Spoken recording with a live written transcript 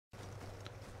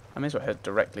I may as well head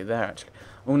directly there, actually.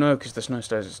 Oh no, because the snow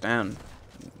slows us down.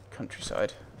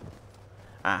 Countryside.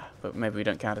 Ah, but maybe we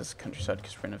don't count as countryside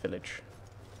because we're in a village.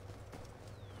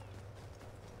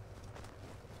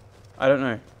 I don't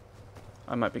know.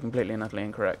 I might be completely and utterly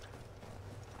incorrect.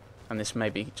 And this may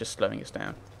be just slowing us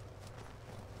down.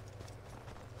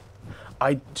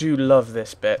 I do love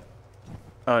this bit.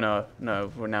 Oh no,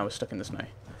 no, we're stuck in the snow.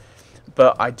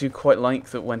 But I do quite like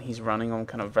that when he's running on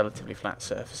kind of relatively flat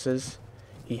surfaces,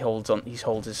 he holds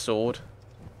his sword.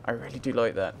 I really do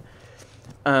like that.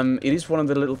 It is one of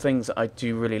the little things that I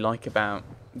do really like about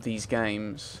these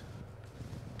games,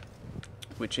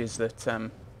 which is that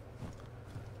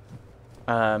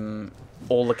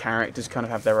all the characters kind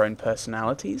of have their own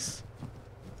personalities.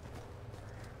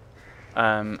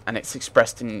 And it's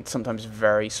expressed in sometimes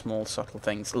very small, subtle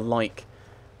things, like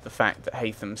the fact that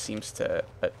Haytham seems to,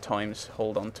 at times,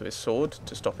 hold on to his sword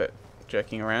to stop it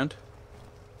jerking around.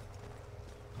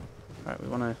 Right, we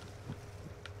want to...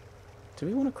 Do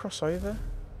we want to cross over?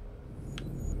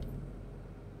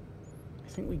 I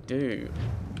think we do.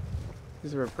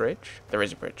 Is there a bridge? There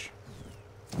is a bridge.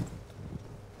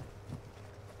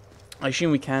 I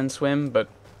assume we can swim, but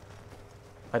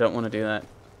I don't want to do that.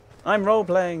 I'm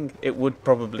role-playing! It would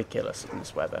probably kill us in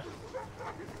this weather.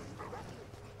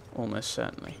 Almost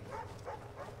certainly.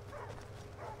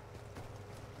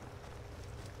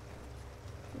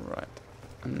 Right.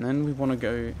 And then we want to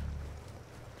go...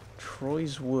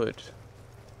 Troy's Wood.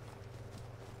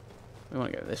 We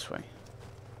want to go this way.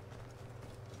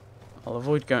 I'll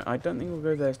avoid going... I don't think we'll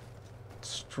go there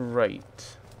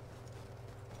straight.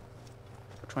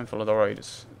 We'll try and follow the road.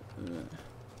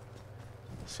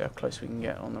 See how close we can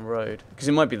get on the road. Because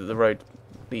it might be that the road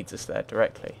leads us there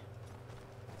directly.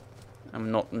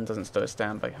 And doesn't slow us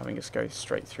down by having us go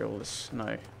straight through all this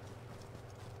snow.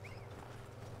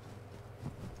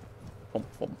 Bom,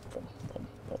 bom, bom, bom,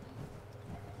 bom.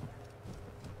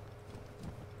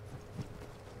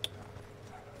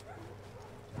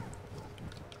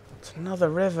 It's another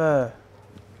river.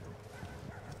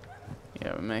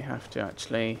 Yeah, we may have to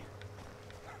actually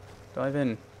dive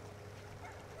in.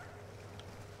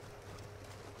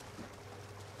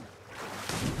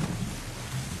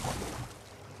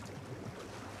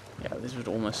 This would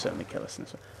almost certainly kill us in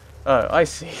this one. Oh, I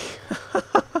see.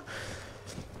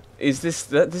 Is this...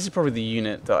 This is probably the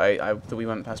unit that that we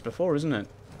went past before, isn't it?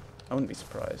 I wouldn't be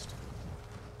surprised.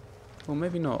 Well,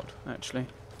 maybe not, actually.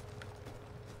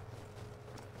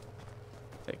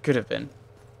 It could have been.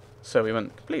 So we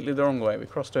went completely the wrong way. We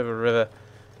crossed over a river,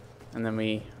 and then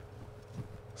we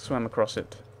swam across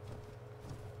it.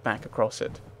 Back across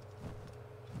it.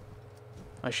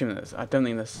 I assume there's... I don't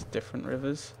think there's different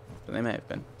rivers, but they may have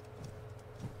been.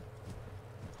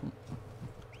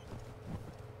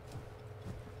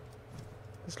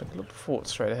 There's like a little fort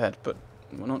straight ahead, but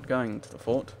we're not going to the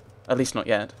fort. At least not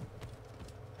yet.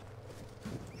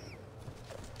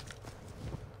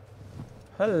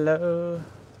 Hello.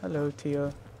 Hello,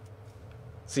 Tio.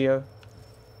 Zio.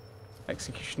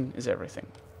 Execution is everything.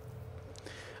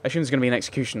 I assume there's going to be an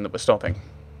execution that we're stopping.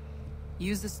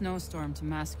 Use the snowstorm to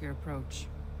mask your approach.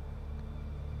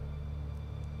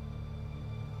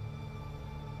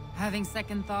 Having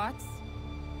second thoughts?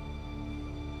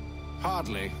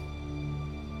 Hardly.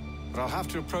 But I'll have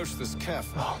to approach this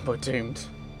carefully. Oh, we're doomed.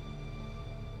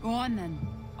 Go on then.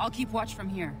 I'll keep watch from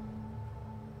here.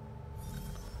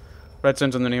 Red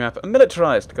zones on the new map are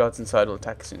militarized. Guards inside will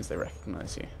attack as soon as they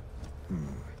recognize you.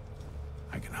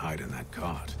 I can hide in that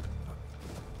cart.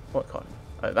 What card?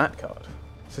 Oh, that card.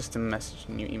 System message,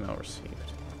 new email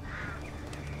received.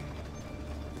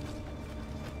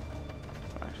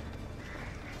 Right.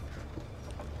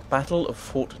 Battle of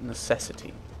Fort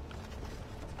Necessity.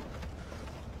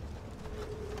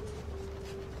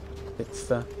 It's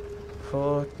the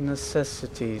Fort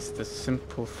Necessities, the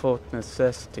simple Fort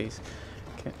Necessities.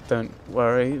 Don't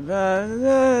worry.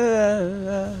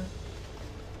 I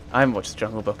haven't watched the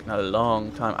Jungle Book in a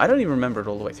long time. I don't even remember it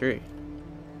all the way through.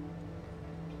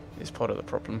 It's part of the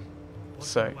problem.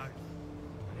 So. I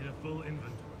need a full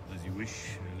inventory. As you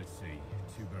wish. Let's see.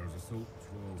 2 barrels of salt,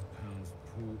 12 pounds of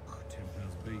pork, 10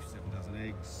 pounds of beef, 7 dozen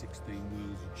eggs, 16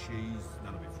 wheels of cheese.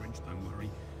 None of it French, don't worry.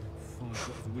 5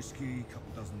 bottles of whiskey, a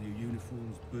couple dozen new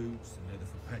uniforms, boots, and leather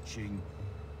for patching,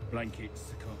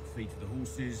 blankets, a cart feed for the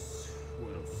horses.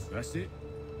 What else? That's it.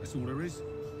 That's all there is.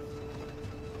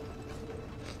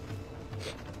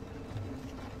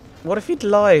 What if he'd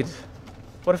lied?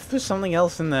 What if there's something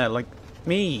else in there, like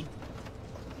me?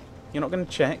 You're not going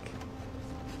to check?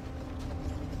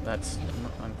 I'm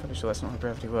pretty sure that's not how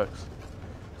gravity works.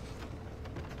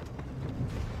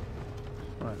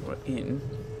 Right, we're in.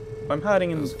 I'm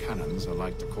hiding in... Those cannons are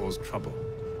like to cause trouble.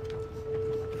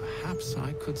 Perhaps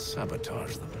I could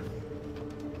sabotage them.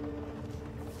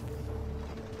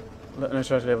 No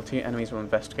charge level 2, enemies will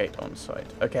investigate on site.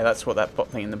 Okay, that's what that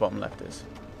thing in the bottom left is.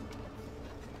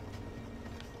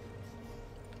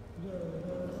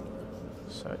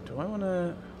 So, do I want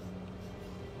to...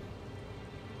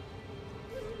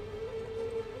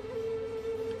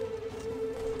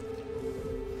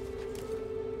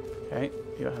 Okay,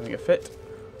 you're having a fit.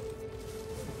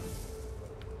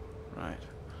 Right.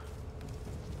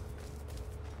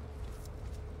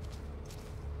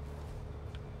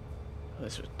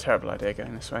 This was a terrible idea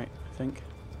going this way, I think.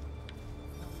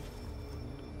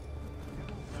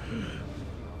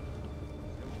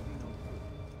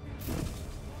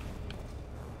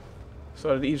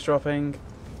 Started eavesdropping. That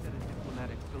a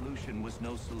diplomatic solution was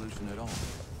no solution at all.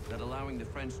 That allowing the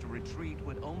French to retreat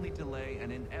would only delay an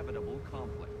inevitable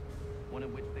conflict, one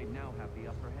in which they now have the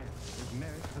upper hand. There's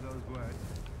merit to those words,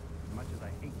 as much as I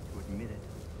hate to admit it.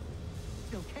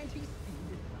 Still, can't he see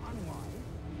this is unwise?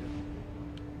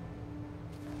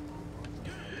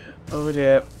 Oh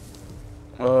dear.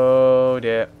 Oh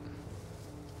dear.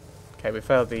 Okay, we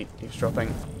failed the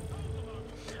eavesdropping.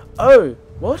 Oh!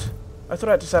 What? I thought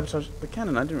I had to sabotage the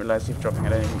cannon. I didn't realise eavesdropping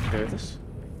had anything to do with this.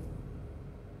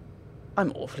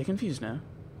 I'm awfully confused now.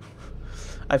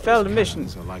 I failed a mission.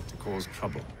 Cannons are like to cause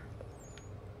trouble.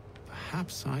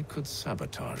 Perhaps I could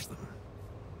sabotage them.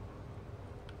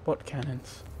 What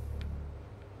cannons?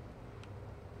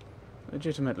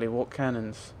 Legitimately, what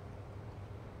cannons?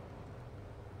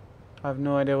 I have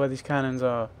no idea where these cannons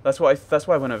are. That's why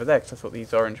I went over there, because I thought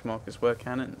these orange markers were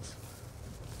cannons.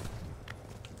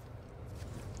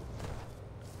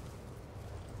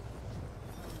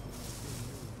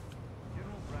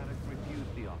 General Braddock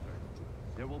refused the offer.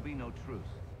 There will be no truce.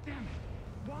 Damn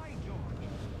it! Why, George?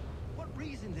 What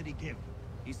reason did he give?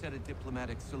 He said a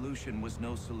diplomatic solution was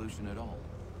no solution at all.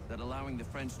 That allowing the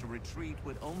French to retreat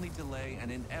would only delay an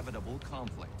inevitable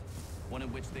conflict, one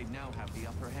in which they now have the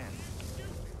upper hand.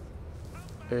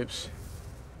 Oops.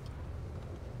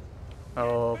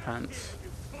 Oh, pants.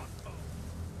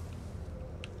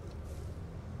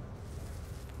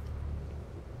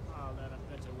 Are there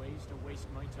better ways to waste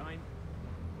my time?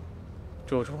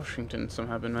 George Washington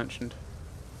somehow been mentioned.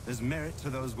 There's merit to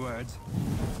those words.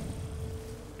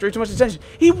 Drew too much attention.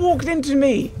 He walked into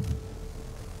me!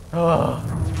 Oh.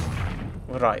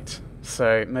 Right.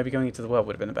 So, maybe going into the well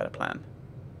would have been a better plan.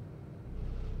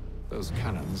 Those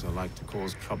cannons are like to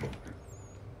cause trouble.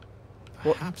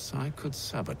 What? Perhaps I could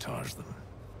sabotage them.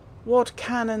 What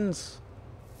cannons?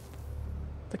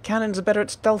 The cannons are better at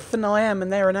stealth than I am,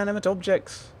 and they're inanimate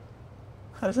objects.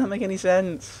 How does that make any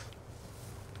sense?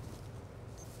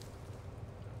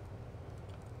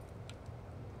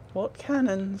 What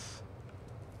cannons?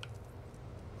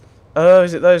 Oh,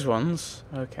 is it those ones?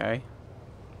 Okay.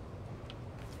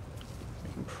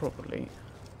 We can probably...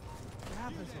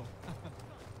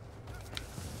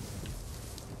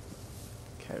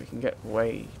 Okay, we can get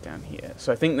way down here.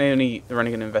 So I think they're only going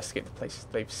to investigate the places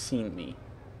they've seen me.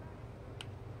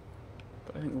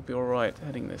 But I think we'll be alright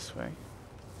heading this way.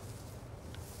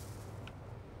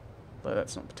 Though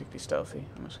that's not particularly stealthy,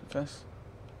 I must confess.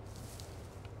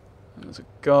 And there's a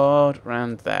guard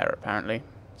around there, apparently.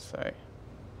 So...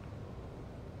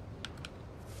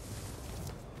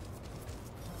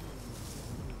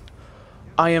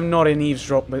 I am not in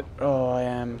eavesdrop, but... Oh, I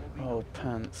am. Oh,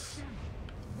 pants.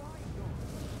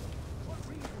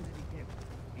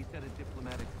 He said a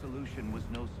diplomatic solution was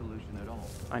no solution at all.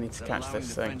 I need to That catch allowing this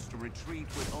the thing. French to retreat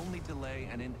would only delay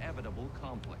an inevitable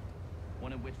conflict,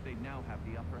 one in which they now have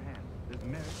the upper hand. There's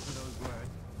merit to those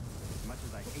words, as much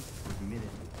as I hate to admit it.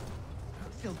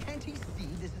 Still, can't he see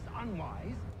this is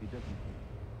unwise? He doesn't.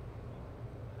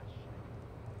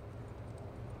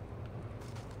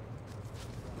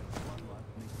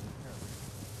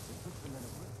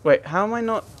 Wait, how am I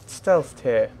not stealthed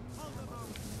here?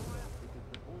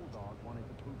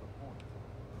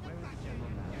 Where is the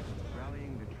general now?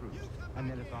 Rallying the troops. And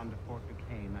then it's on to Fort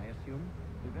Duquesne, I assume?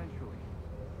 Eventually.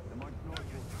 The march north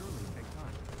will surely take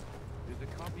time. There's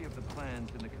a copy of the plans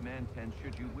in the command tent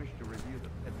should you wish to review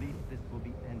them. At least this will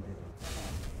be ended.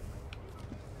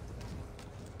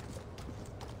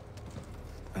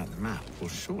 That map will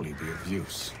surely be of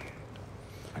use.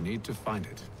 I need to find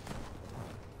it.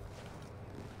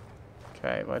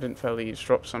 Okay, well I didn't fail the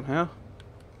eavesdrop somehow.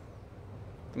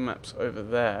 The map's over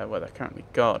there, where they're currently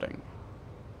guarding.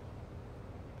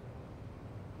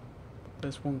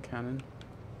 There's one cannon.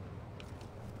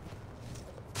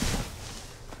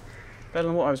 Better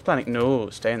than what I was planning.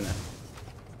 No, stay in there.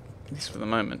 At least for the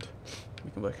moment. We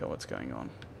can work out what's going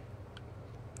on.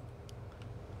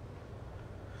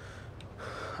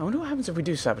 I wonder what happens if we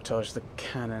do sabotage the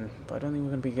cannon, but I don't think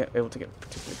we're going to be able to get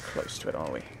particularly close to it,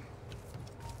 are we?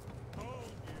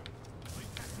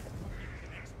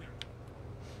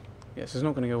 Yes, it's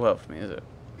not going to go well for me, is it?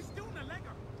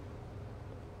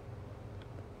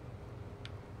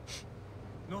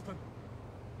 Nothing.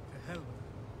 The hell.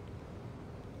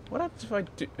 What happens if I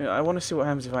do... I want to see what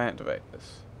happens if I activate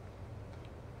this.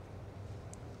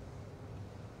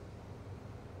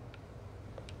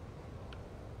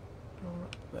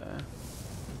 There.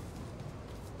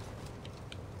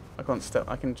 I can't step.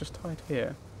 I can just hide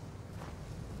here.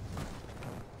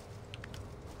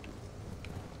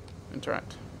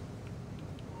 Interact.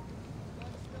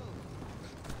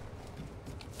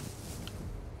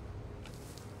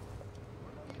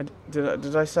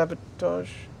 Did I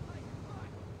sabotage?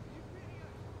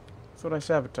 I thought I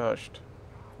sabotaged.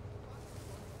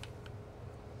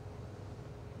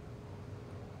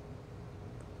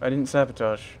 I didn't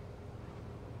sabotage.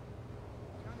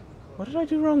 What did I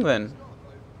do wrong then?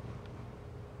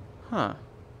 Huh.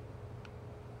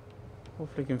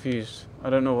 Awfully confused.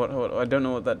 I don't know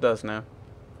what that does now.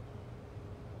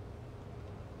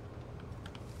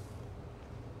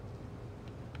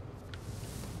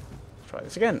 Try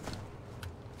this again.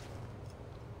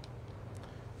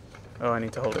 Oh, I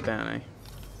need to hold it down, eh?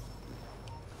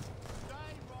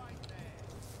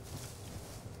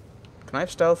 Can I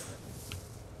have stealth?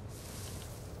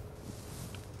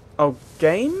 Oh,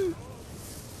 game?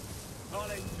 I'll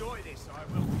enjoy this, I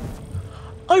will.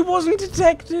 I wasn't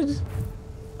detected!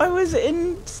 I was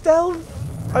in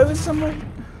stealth! I was somewhere...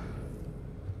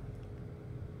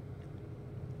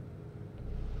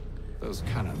 Those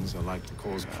cannons are like to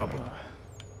cause trouble.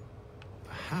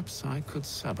 Perhaps I could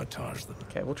sabotage them.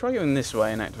 Okay, we'll try going this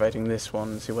way and activating this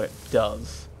one and see what it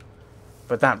does.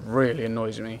 But that really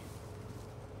annoys me.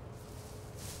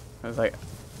 I was like...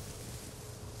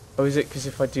 Oh, is it because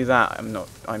if I do that,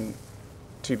 I'm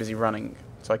too busy running,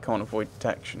 so I can't avoid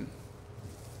detection?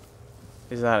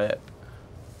 Is that it?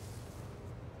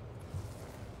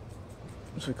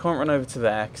 So we can't run over to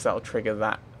there, because that'll trigger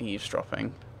that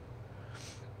eavesdropping.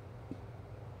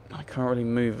 I can't really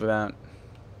move without...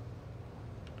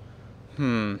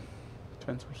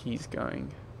 Depends where he's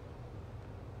going.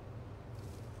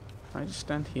 Can I just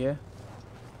stand here?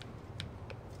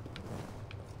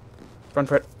 Run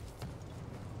for it.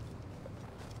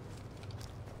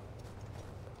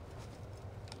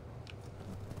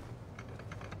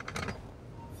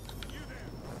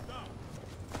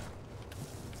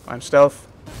 I'm stealth.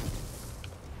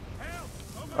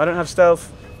 I don't have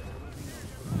stealth.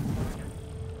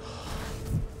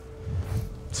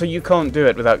 So you can't do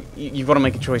it without... You've got to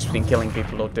make a choice between killing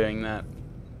people or doing that.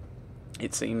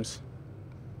 It seems.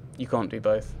 You can't do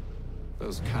both.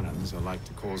 Those cannons are like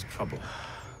to cause trouble.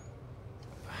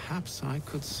 Perhaps I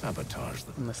could sabotage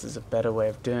them. Unless there's a better way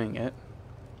of doing it.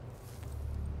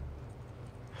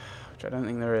 Which I don't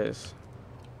think there is.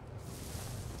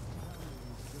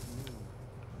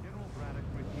 General Braddock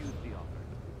refused the offer.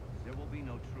 There will be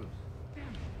no truce. Damn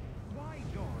it. Why,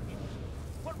 George?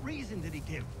 What reason did he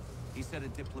give? He said a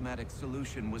diplomatic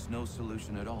solution was no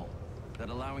solution at all. That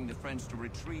allowing the French to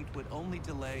retreat would only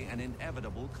delay an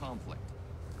inevitable conflict.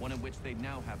 One in which they'd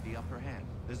now have the upper hand.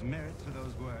 There's merit to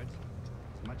those words,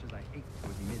 as much as I hate to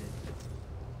admit it.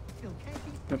 Still, can't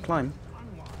he Don't climb.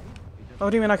 unwise? Oh, what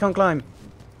do you mean I can't climb?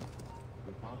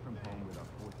 We're far from home with our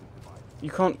forces divided.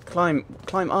 You can't climb.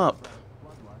 Climb up.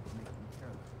 Bloodlust makes them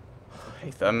careless.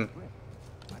 Hate them.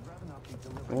 I'd rather not be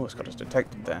delivering Oh, it's got us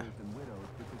detected there. mothers and widows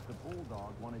because the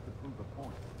bulldog wanted to prove a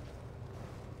point.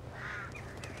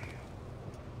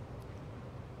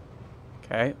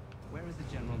 Okay. Where is the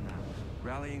general now?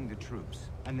 Rallying the troops.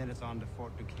 And then it's on to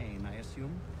Fort Duquesne, I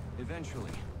assume?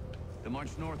 Eventually. The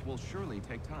march north will surely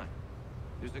take time.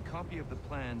 There's a copy of the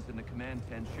plans in the command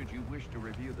tent should you wish to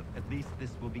review them. At least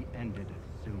this will be ended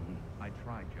soon. I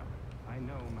tried, John. I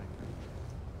know, my friend.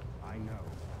 I know.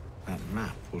 That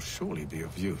map will surely be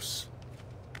of use.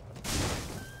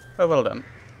 Oh, well done.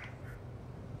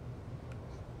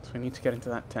 So we need to get into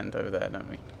that tent over there, don't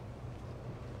we?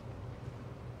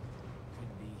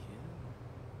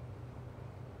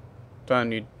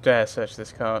 Don't you dare search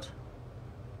this cart.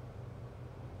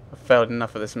 I've failed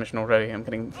enough of this mission already. I'm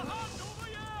getting...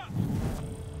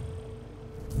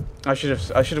 I should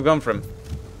have gone for him.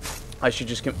 I should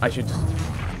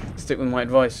stick with my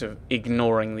advice of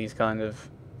ignoring these kind of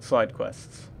side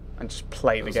quests and just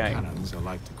play the game. Cannons are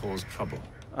like to cause trouble.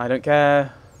 I don't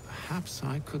care. Perhaps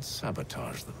I could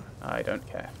sabotage them. I don't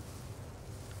care.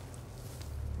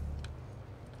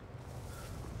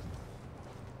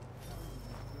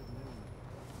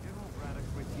 General Braddock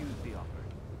refused the offer.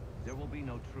 There will be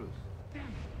no truce. Damn it.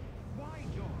 Why,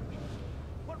 George?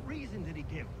 reason did he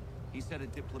give? He said a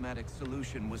diplomatic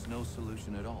solution was no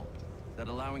solution at all. That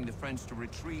allowing the French to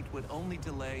retreat would only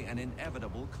delay an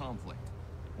inevitable conflict.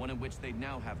 One in which they'd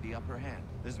now have the upper hand.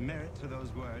 There's merit to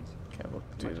those words. Okay, we'll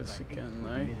do Much as this I hate again to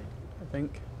though, admit it. I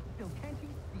think. Still, can't you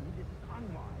see this is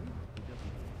unwise? He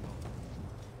doesn't know.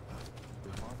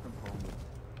 You're far from home.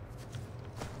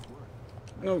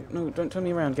 No, no, don't turn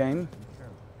me around, game.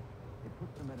 It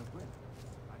puts them at a risk.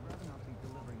 I'd rather not be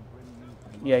delivering grim news.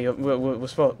 Yeah,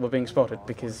 we're being spotted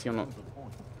because you're not.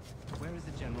 Where is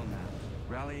the general now?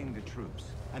 Rallying the troops.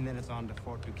 And then it's on to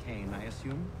Fort Duquesne, I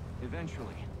assume?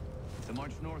 Eventually. The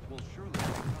march north will surely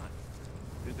take time.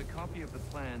 There's a copy of the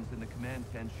plans in the command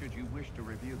tent should you wish to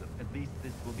review them. At least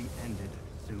this will be ended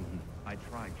soon. I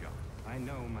tried, John. I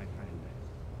know, my friend.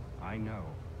 I know.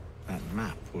 That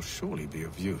map will surely be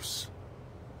of use.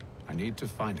 I need to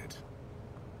find it.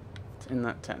 It's in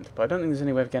that tent, but I don't think there's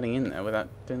any way of getting in there without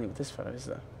doing it with this fellow, is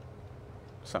there?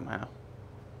 Somehow.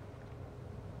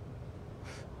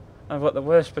 I've got the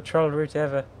worst patrol route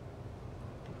ever.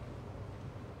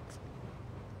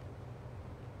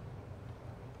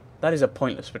 That is a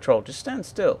pointless patrol. Just stand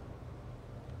still.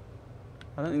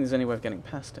 I don't think there's any way of getting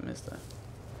past him, is there?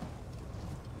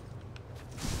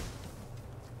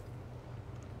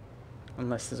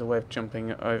 Unless there's a way of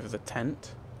jumping over the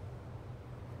tent.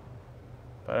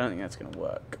 But I don't think that's going to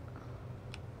work.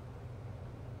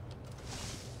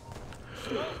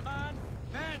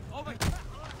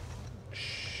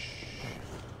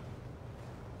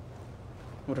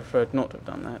 Would have preferred not to have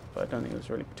done that, but I don't think it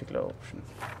was really a particular option.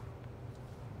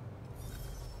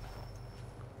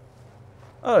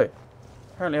 Oh!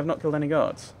 Apparently I've not killed any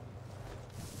guards.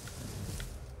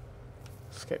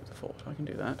 Escape the fort. I can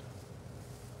do that.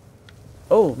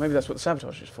 Oh, maybe that's what the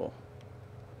sabotage is for.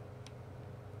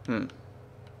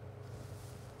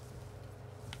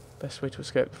 Best way to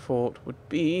escape the fort would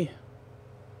be...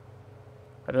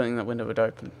 I don't think that window would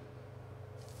open.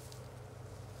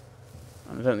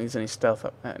 And I don't think there's any stealth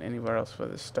up anywhere else where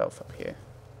there's stealth up here.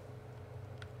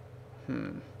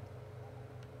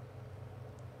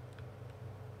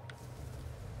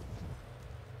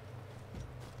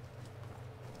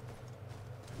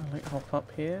 I'll like hop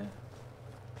up here.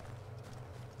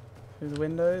 Through the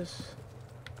windows.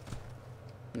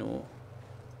 No.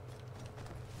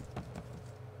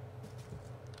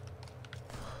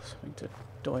 Something to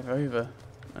dive over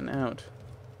and out.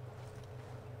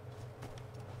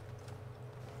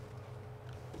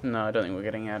 No, I don't think we're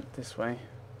getting out this way.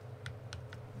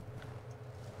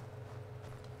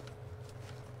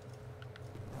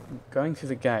 Going through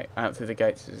the gate, out through the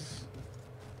gates is...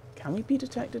 Can we be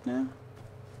detected now?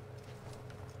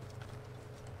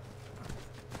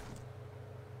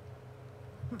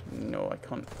 No, I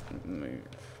can't move.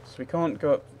 So we can't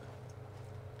go up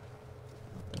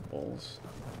the walls.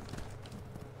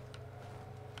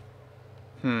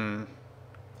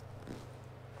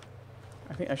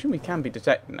 I assume we can be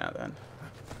detected now then.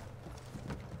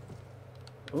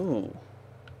 Ooh.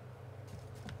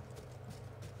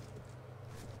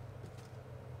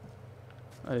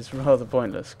 That is rather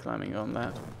pointless, climbing on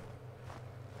that.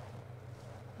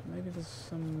 Maybe there's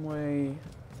some way...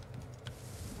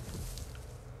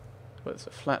 What, it's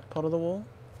a flat part of the wall?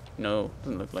 No,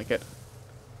 doesn't look like it.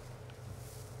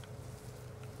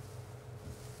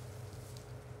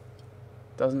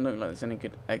 Doesn't look like there's any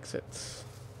good exits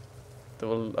that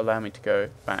will allow me to go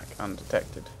back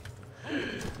undetected.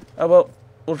 Oh well,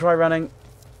 we'll try running.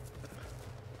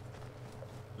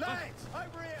 Lights,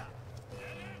 over here.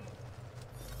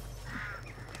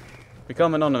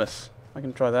 Become anonymous. I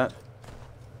can try that.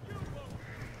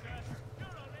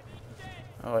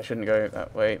 Oh, I shouldn't go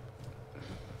that way.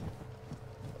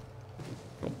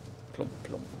 Plump, plump,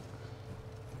 plump.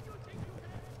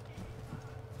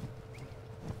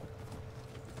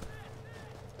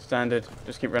 Standard.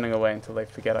 Just keep running away until they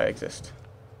forget I exist.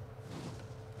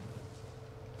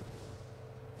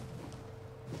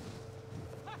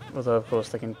 Although, of course,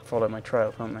 they can follow my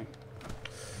trail, can't they?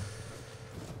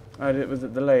 I did it with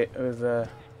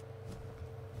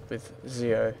with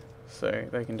Zio, so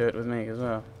they can do it with me as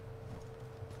well.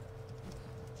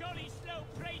 Jolly slow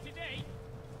prey today.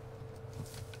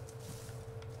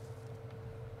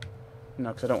 No,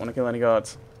 because I don't want to kill any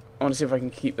guards. I want to see if I can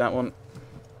keep that one.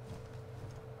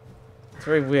 It's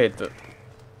very weird that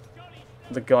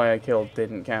the guy I killed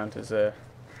didn't count as a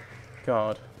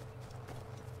guard.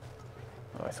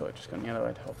 Oh, I thought I'd just gone yellow,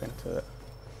 I'd hop into it.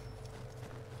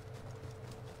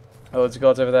 Oh, there's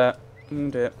guards over there.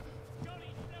 Oh dear.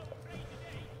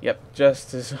 Yep,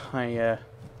 just as I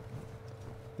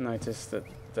noticed that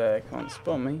they can't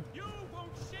spawn me.